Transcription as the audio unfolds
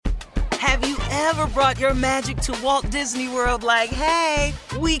Have you ever brought your magic to Walt Disney World like, hey,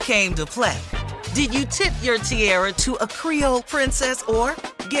 we came to play? Did you tip your tiara to a Creole princess or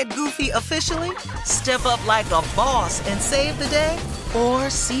get goofy officially? Step up like a boss and save the day? Or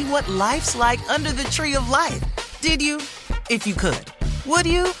see what life's like under the tree of life? Did you? If you could. Would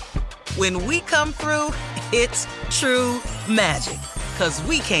you? When we come through, it's true magic. 'Cause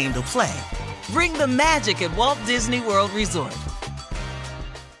we came to play. Bring the magic at Walt Disney World Resort.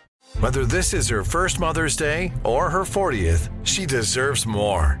 Whether this is her first Mother's Day or her 40th, she deserves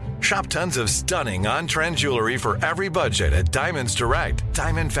more. Shop tons of stunning on-trend jewelry for every budget at Diamonds Direct.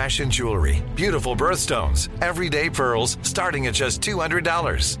 Diamond fashion jewelry, beautiful birthstones, everyday pearls starting at just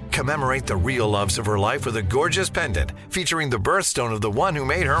 $200. Commemorate the real loves of her life with a gorgeous pendant featuring the birthstone of the one who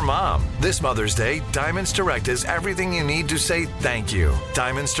made her mom. This Mother's Day, Diamonds Direct is everything you need to say thank you.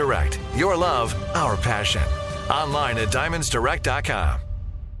 Diamonds Direct, your love, our passion. Online at diamondsdirect.com.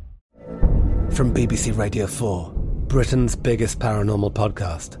 From BBC Radio 4, Britain's biggest paranormal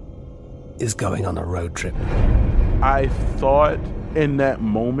podcast is going on a road trip. I thought in that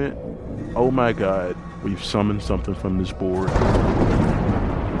moment, oh my God, we've summoned something from this board.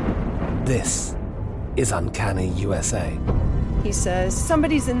 This is Uncanny USA. He says,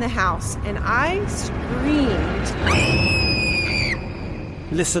 somebody's in the house, and I screamed.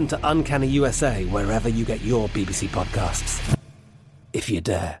 Listen to Uncanny USA wherever you get your BBC podcasts, if you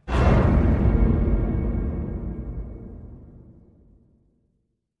dare.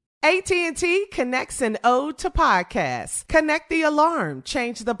 AT&T connects an ode to podcasts. Connect the alarm.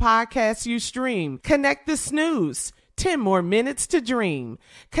 Change the podcast you stream. Connect the snooze. 10 more minutes to dream.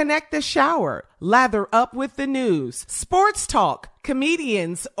 Connect the shower. Lather up with the news. Sports talk,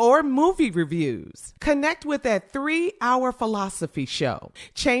 comedians, or movie reviews. Connect with that 3-hour philosophy show.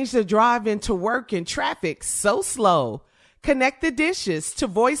 Change the drive into work in traffic so slow. Connect the dishes to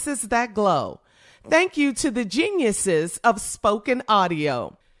voices that glow. Thank you to the geniuses of spoken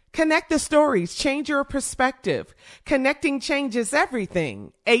audio. Connect the stories, change your perspective. Connecting changes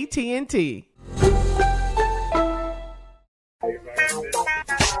everything. AT&T.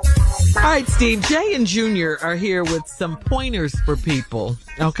 All right, Steve, Jay and Junior are here with some pointers for people.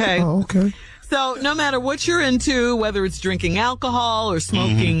 Okay? Oh, okay. So no matter what you're into, whether it's drinking alcohol or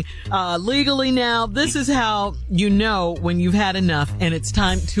smoking legally now, this is how you know when you've had enough and it's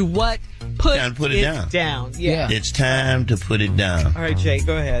time to what? Put it down. Yeah. It's time to put it down. All right, Jay,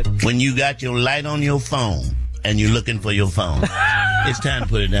 go ahead. When you got your light on your phone and you're looking for your phone, it's time to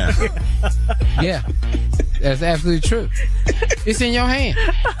put it down. Yeah, that's absolutely true. It's in your hand.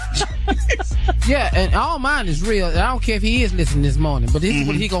 Yeah, and all mine is real. I don't care if he is listening this morning, but this is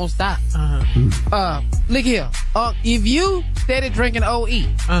what he gonna stop. Look here. If you steady drinking OE,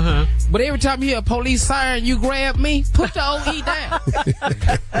 but every time you hear a police siren, you grab me, put the OE down.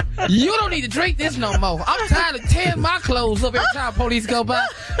 You don't need to drink this no more. I'm tired of tearing my clothes up every time police go by.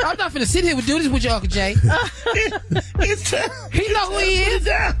 I'm not finna sit here and do this with you, Uncle Jay. He know who he is.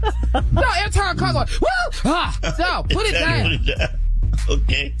 No, every time I call, go, woo! No, put it down.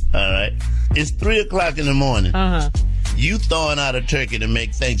 Okay, all right. It's 3:00 in the morning. You throwing out a turkey to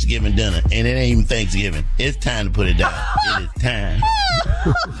make Thanksgiving dinner, and it ain't even Thanksgiving. It's time to put it down. It is time.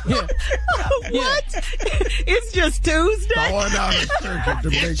 What? It's just Tuesday? Throwing out a turkey to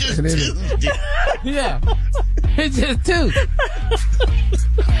make Tuesday. Yeah. It's just Tuesday.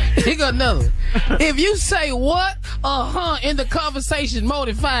 Here go another one. If you say what in the conversation more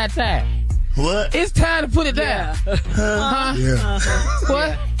than 5 times, what? It's time to put it down. Yeah.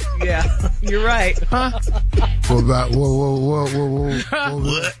 What? Yeah, you're right. What about whoa?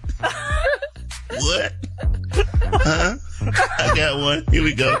 What? What? I got one. Here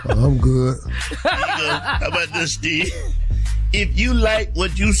we go. I'm good. Here you go. How about this, Steve? If you like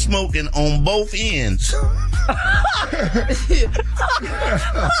what you smoking on both ends,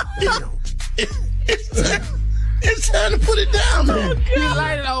 it's time to put it down, man. You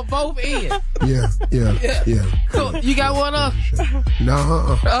light it on both ends. Yeah. Cool. You got one up?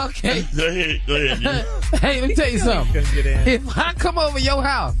 No. Okay. Go ahead. Hey, let me tell you something. If I come over your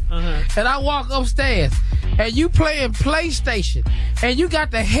house and I walk upstairs and you playing PlayStation and you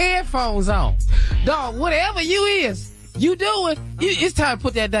got the headphones on, dog, whatever you is, you doing, it's time to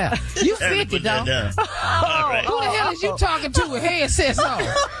put that down. You 50, dog. Right. Who the hell is you talking to with headsets on?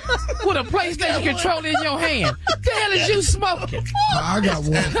 With a PlayStation controller in your hand? The hell is you smoking? I got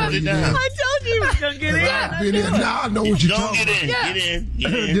one for you. I told you he was going to get in. Now I know what you're talking about. Get in.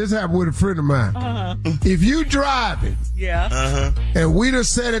 This happened with a friend of mine. If you driving and we done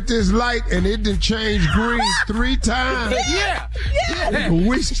sat at this light and it done changed green 3 times,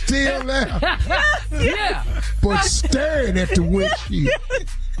 we still there. Yeah. But staring at the windshield.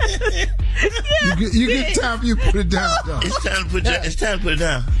 You get time for you to put it down, dog. It's time to put it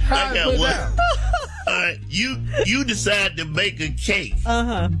down. I got one. All right, you decide to bake a cake.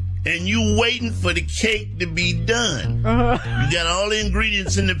 And you waiting for the cake to be done. You got all the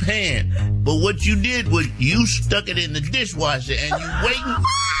ingredients in the pan. But what you did was you stuck it in the dishwasher and you waiting.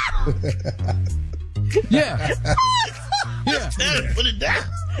 Yeah. It's time to put it down.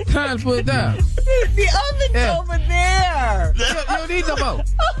 Time to put it down. The oven's over there. You don't need no more.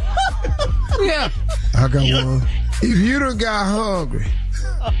 Yeah. I got one. If you done got hungry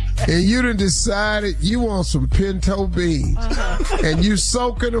and you done decided you want some pinto beans and you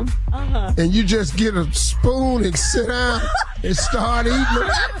soaking them and you just get a spoon and sit down and start eating them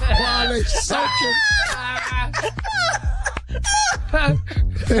while they soaking.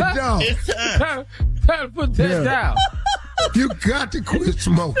 And dog, Time to put that down. you got to quit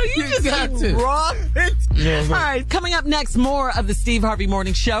smoking. You got to. All right, coming up next, more of the Steve Harvey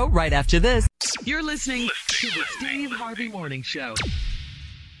Morning Show right after this. You're listening to the Steve Harvey Morning Show.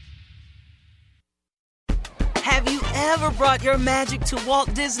 Have you ever brought your magic to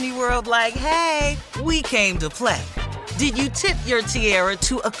Walt Disney World like, hey, we came to play? Did you tip your tiara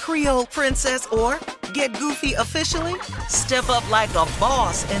to a Creole princess or get goofy officially? Step up like a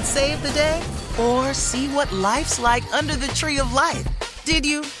boss and save the day? Or see what life's like under the tree of life? Did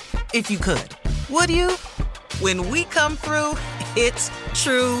you? If you could. Would you? When we come through, it's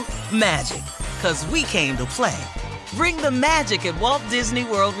true magic. 'Cause we came to play. Bring the magic at Walt Disney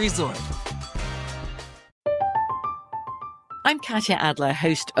World Resort. I'm Katya Adler,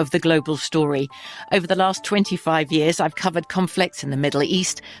 host of The Global Story. Over the last 25 years, I've covered conflicts in the Middle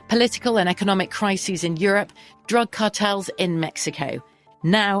East, political and economic crises in Europe, drug cartels in Mexico.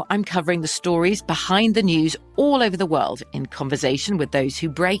 Now I'm covering the stories behind the news all over the world in conversation with those who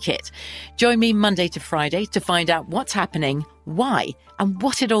break it. Join me Monday to Friday to find out what's happening, why, and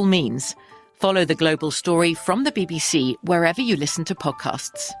what it all means. Follow The Global Story from the BBC wherever you listen to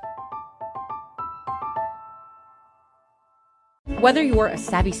podcasts. Whether you're a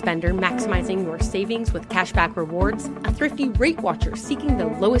savvy spender maximizing your savings with cashback rewards, a thrifty rate watcher seeking the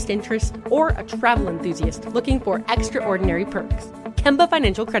lowest interest, or a travel enthusiast looking for extraordinary perks, Kemba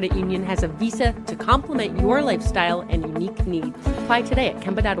Financial Credit Union has a visa to complement your lifestyle and unique needs. Apply today at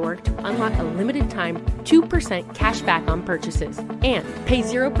Kemba.org to unlock a limited-time 2% cash back on purchases and pay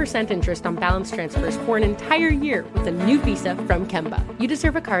 0% interest on balance transfers for an entire year with a new visa from Kemba. You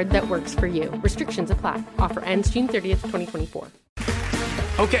deserve a card that works for you. Restrictions apply. Offer ends June 30th, 2024.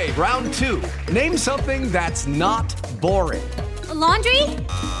 Okay, round two. Name something that's not boring. A laundry?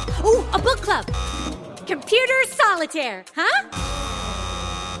 Ooh, a book club. Computer solitaire, huh?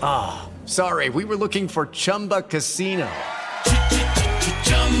 Ah, oh, sorry, we were looking for Chumba Casino.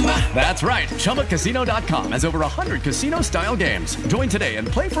 That's right, ChumbaCasino.com has over 100 casino-style games. Join today and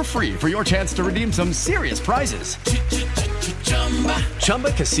play for free for your chance to redeem some serious prizes.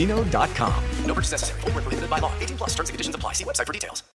 ChumbaCasino.com. No purchase necessary. Void where prohibited by law. 18+ terms and conditions apply. See website for details.